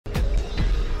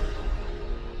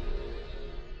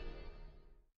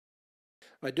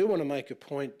I do want to make a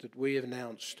point that we have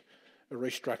announced a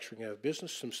restructuring of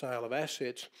business, some sale of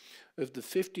assets. Of the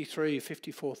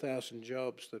 54,000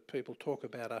 jobs that people talk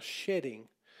about us shedding,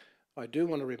 I do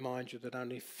want to remind you that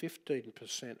only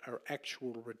 15% are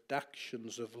actual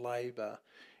reductions of labour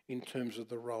in terms of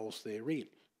the roles they're in.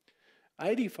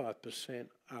 85%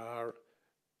 are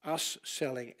us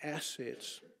selling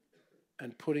assets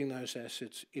and putting those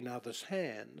assets in others'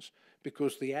 hands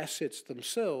because the assets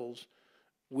themselves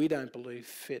we don't believe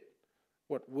fit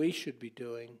what we should be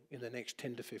doing in the next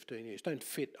 10 to 15 years. Don't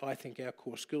fit, I think, our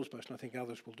core skills base, and I think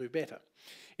others will do better.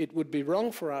 It would be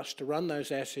wrong for us to run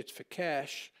those assets for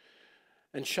cash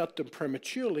and shut them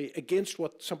prematurely against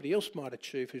what somebody else might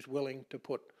achieve who's willing to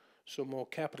put some more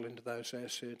capital into those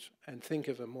assets and think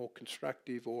of a more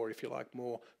constructive or, if you like,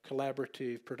 more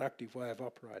collaborative, productive way of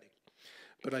operating.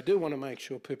 But I do want to make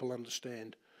sure people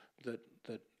understand that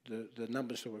the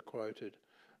numbers that were quoted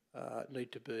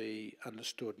need to be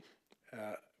understood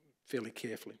fairly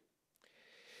carefully.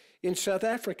 In South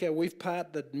Africa, we've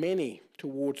partnered many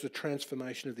towards the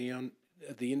transformation of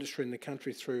the industry in the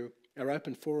country through our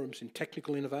open forums in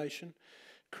technical innovation,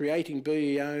 creating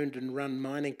BE-owned and run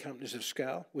mining companies of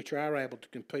scale, which are able to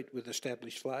compete with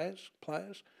established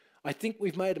players. I think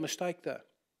we've made a mistake, though.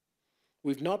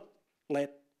 We've not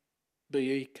let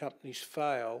BE companies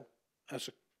fail as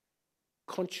a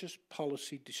conscious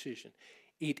policy decision.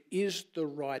 It is the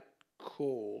right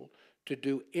call to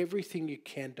do everything you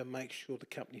can to make sure the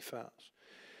company fails.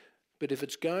 But if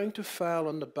it's going to fail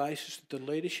on the basis that the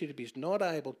leadership is not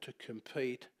able to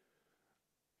compete,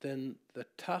 then the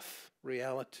tough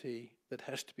reality that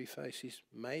has to be faced is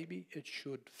maybe it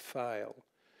should fail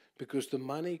because the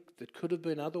money that could have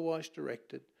been otherwise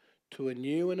directed to a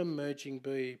new and emerging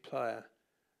BE player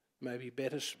may be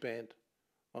better spent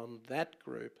on that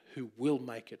group who will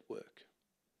make it work.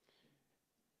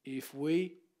 If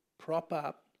we prop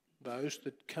up those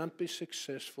that can't be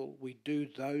successful, we do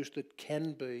those that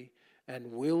can be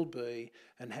and will be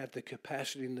and have the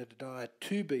capacity and the desire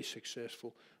to be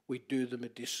successful, we do them a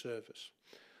disservice.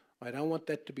 I don't want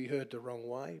that to be heard the wrong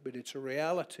way, but it's a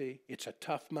reality, it's a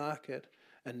tough market,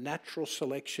 and natural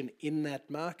selection in that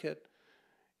market,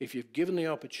 if you've given the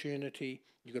opportunity,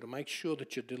 you've got to make sure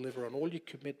that you deliver on all your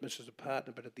commitments as a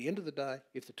partner, but at the end of the day,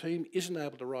 if the team isn't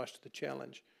able to rise to the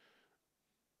challenge,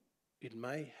 it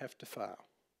may have to fail.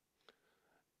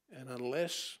 And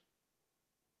unless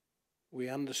we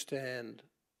understand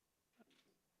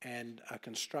and are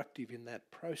constructive in that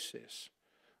process,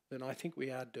 then I think we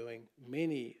are doing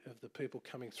many of the people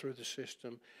coming through the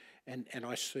system, and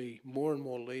I see more and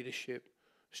more leadership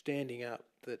standing up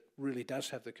that really does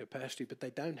have the capacity, but they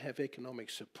don't have economic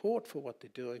support for what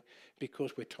they're doing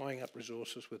because we're tying up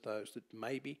resources with those that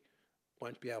maybe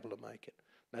won't be able to make it.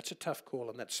 That's a tough call,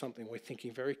 and that's something we're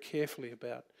thinking very carefully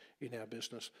about in our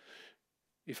business.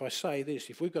 If I say this,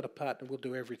 if we've got a partner, we'll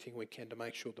do everything we can to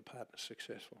make sure the partner's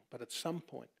successful. But at some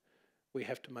point, we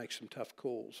have to make some tough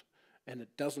calls, and it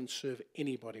doesn't serve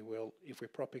anybody well if we're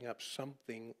propping up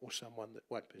something or someone that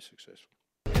won't be successful.